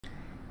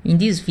In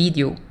this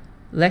video,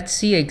 let's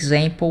see an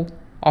example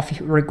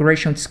of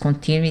regression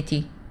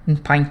discontinuity in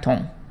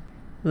Python.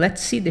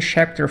 Let's see the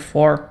chapter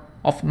 4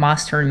 of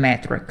Master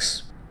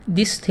Metrics.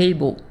 This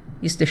table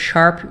is the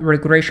sharp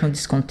regression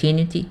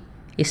discontinuity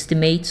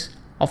estimates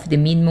of the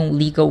minimum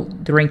legal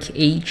drink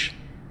age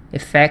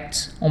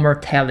effects on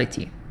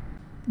mortality.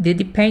 The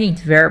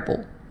dependent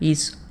variable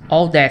is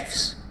all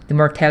deaths, the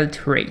mortality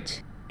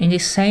rate, and the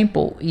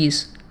sample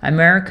is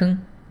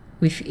American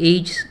with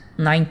age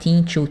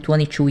 19 to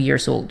 22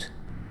 years old.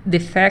 The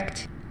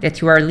fact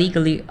that you are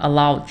legally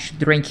allowed to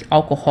drink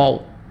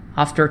alcohol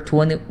after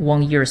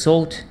 21 years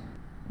old,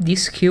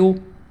 this kills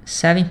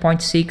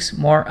 7.6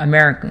 more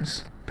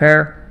Americans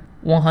per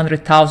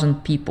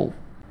 100,000 people.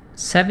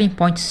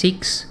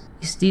 7.6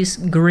 is this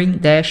green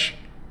dash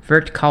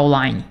vertical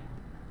line.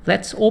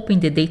 Let's open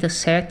the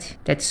dataset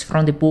that's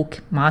from the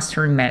book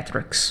Master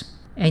Metrics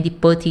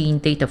and put it in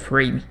data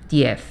frame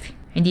df.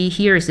 And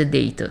here is the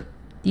data.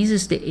 This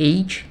is the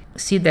age,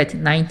 see that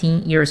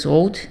 19 years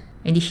old,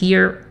 and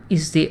here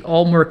is the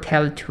all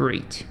mortality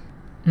rate.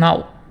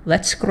 Now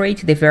let's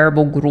create the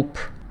variable group.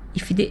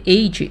 If the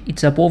age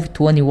is above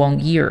 21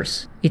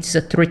 years, it's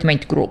a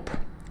treatment group.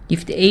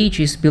 If the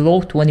age is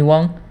below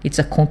 21, it's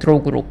a control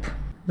group.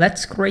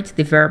 Let's create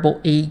the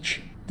variable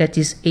age, that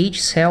is age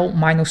cell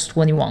minus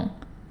 21,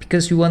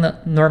 because we want to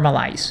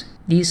normalize.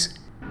 This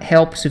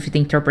helps with the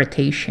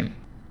interpretation.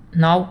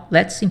 Now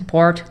let's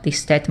import the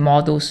stat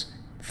models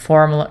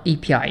formula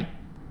API.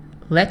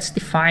 Let's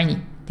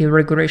define the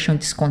regression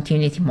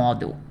discontinuity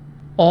model.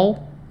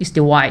 O is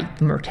the Y,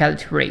 the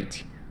mortality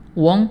rate.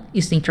 1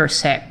 is the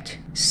intercept.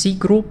 C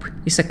group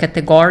is a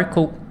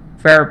categorical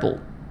variable,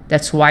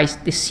 that's why it's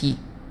the C.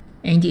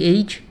 And the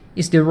age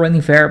is the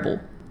running variable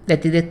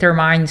that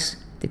determines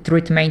the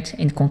treatment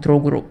and control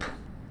group.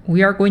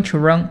 We are going to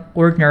run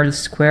ordinary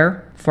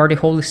square for the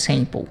whole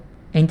sample,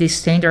 and the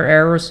standard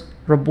errors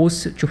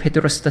robust to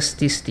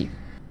heteroscedasticity.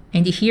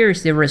 And here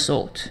is the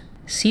result.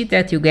 See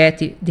that you get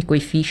the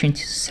coefficient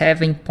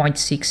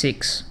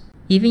 7.66.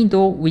 Even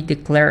though we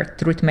declare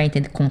treatment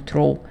and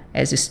control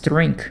as a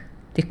string,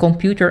 the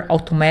computer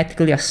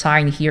automatically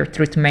assigns here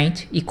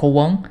treatment equal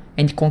 1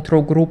 and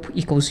control group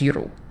equal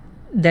 0.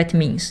 That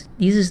means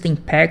this is the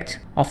impact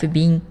of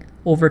being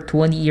over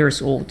 20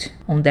 years old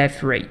on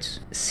death rates.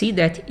 See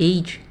that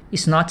age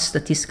is not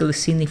statistically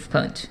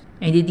significant,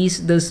 and this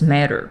does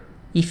matter.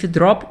 If you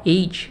drop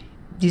age,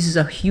 this is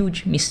a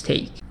huge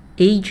mistake.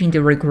 Age in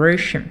the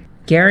regression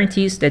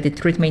guarantees that the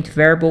treatment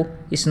variable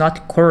is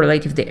not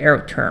correlated with the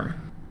error term.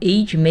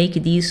 Age makes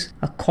this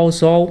a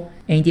causal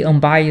and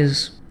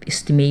unbiased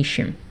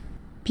estimation.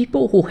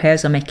 People who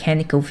has a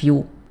mechanical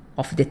view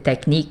of the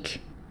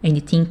technique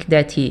and think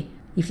that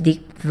if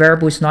the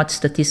variable is not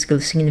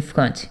statistically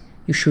significant,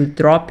 you should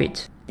drop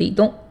it, they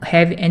don't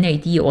have any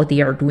idea what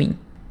they are doing.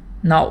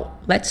 Now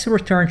let's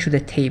return to the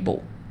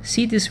table.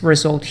 See this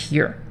result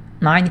here,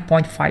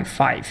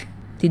 9.55.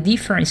 The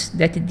difference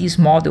that this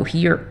model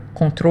here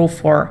control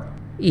for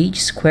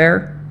age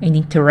square and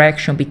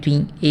interaction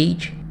between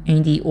age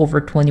and the over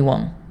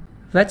 21.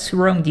 Let's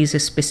run this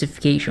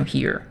specification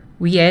here.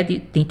 We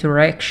added the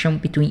interaction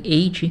between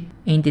age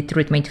and the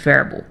treatment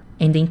variable,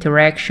 and the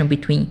interaction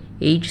between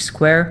age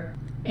square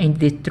and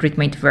the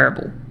treatment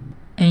variable.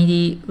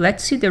 And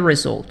let's see the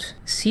result.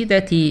 See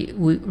that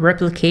we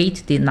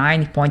replicate the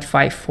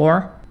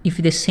 9.54 with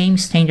the same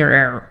standard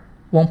error,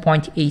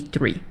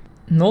 1.83.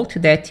 Note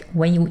that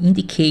when you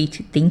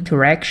indicate the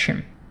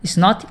interaction, it's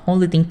not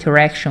only the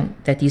interaction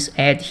that is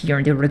added here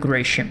in the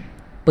regression,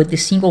 but the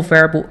single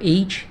variable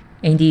age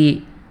and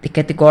the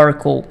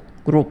categorical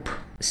group.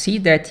 See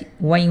that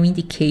when you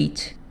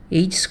indicate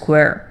age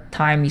square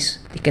times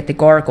the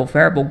categorical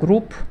variable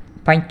group,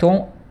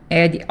 Python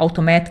add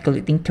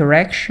automatically the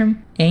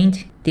interaction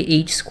and the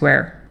age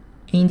square.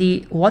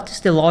 And what is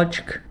the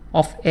logic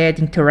of add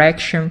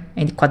interaction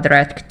and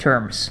quadratic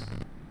terms?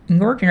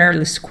 In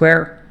ordinary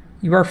square,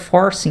 you are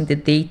forcing the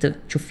data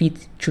to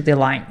fit to the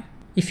line.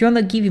 If you want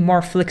to give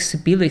more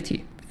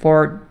flexibility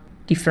for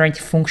different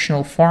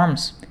functional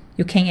forms,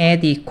 you can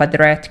add the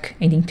quadratic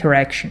and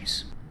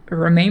interactions.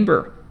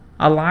 Remember,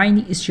 a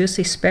line is just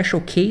a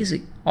special case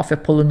of a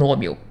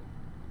polynomial.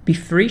 Be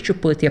free to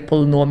put a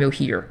polynomial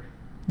here.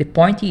 The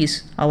point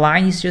is, a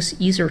line is just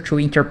easier to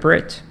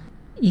interpret.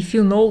 If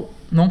you know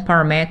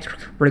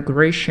non-parametric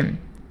regression,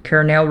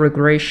 kernel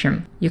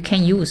regression, you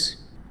can use.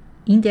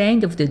 In the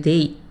end of the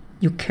day,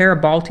 you care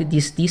about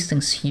this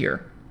distance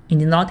here,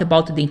 and not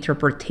about the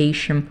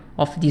interpretation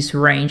of this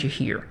range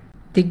here.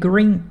 The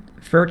green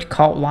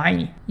vertical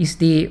line is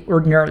the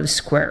ordinary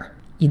square,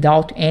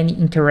 without any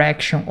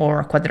interaction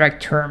or quadratic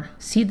term.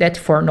 See that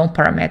for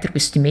non-parametric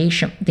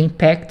estimation, the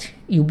impact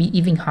will be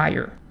even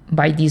higher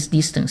by this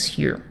distance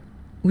here.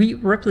 We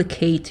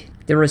replicate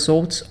the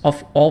results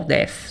of all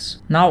deaths.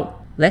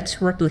 Now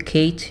let's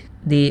replicate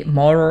the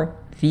motor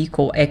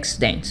vehicle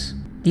accidents.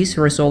 This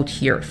result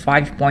here,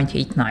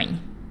 5.89.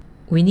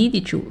 We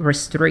needed to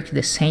restrict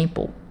the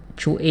sample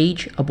to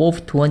age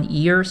above 20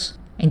 years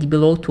and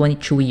below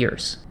 22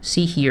 years.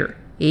 See here,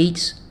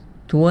 age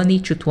 20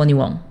 to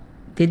 21.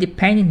 The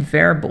dependent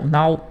variable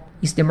now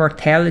is the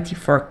mortality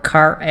for a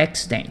car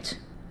accident.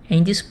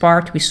 And this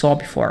part we saw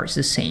before is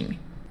the same.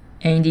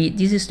 And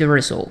this is the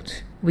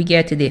result. We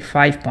get the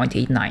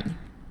 5.89.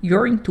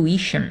 Your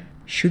intuition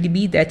should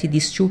be that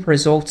these two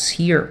results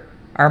here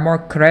are more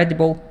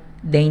credible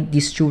than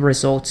these two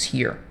results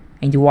here.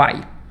 And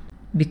why?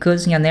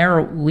 Because in a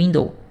narrow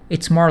window,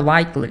 it's more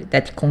likely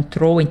that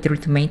control and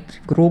treatment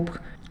group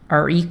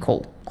are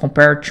equal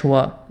compared to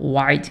a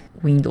wide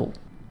window.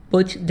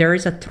 But there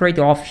is a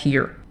trade-off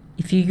here.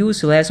 If you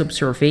use less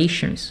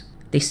observations,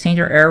 the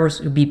standard errors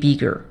will be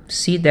bigger.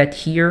 See that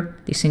here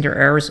the standard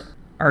errors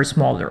are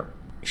smaller.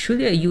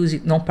 Should I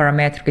use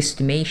non-parametric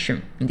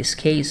estimation in this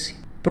case?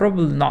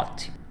 Probably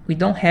not. We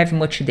don't have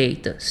much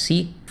data.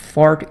 See,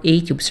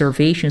 48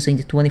 observations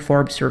and 24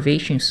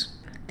 observations.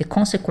 The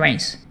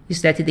consequence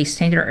is that the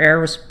standard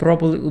errors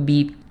probably will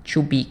be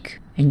too big,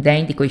 and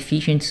then the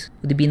coefficients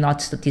would be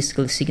not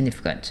statistically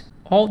significant.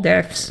 All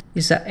deaths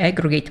is an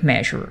aggregate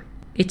measure.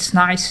 It's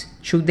nice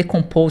to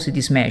decompose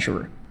this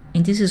measure,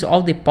 and this is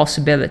all the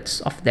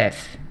possibilities of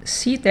death.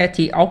 See that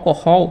the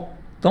alcohol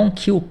don't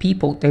kill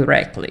people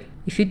directly.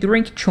 If you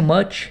drink too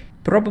much,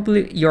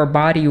 probably your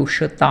body will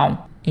shut down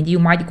and you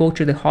might go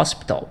to the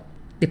hospital.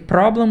 The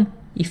problem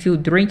if you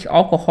drink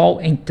alcohol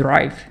and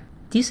drive.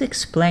 This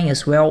explains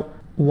as well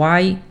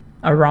why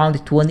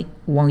around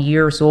 21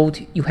 years old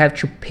you have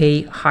to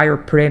pay higher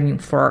premium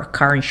for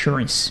car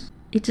insurance.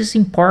 It is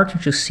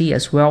important to see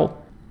as well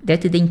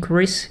that the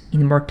increase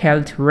in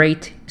mortality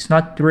rate is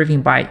not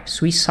driven by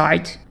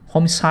suicide,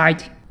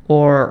 homicide,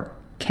 or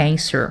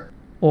cancer,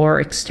 or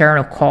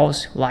external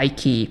causes like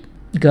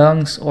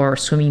guns or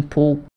swimming pool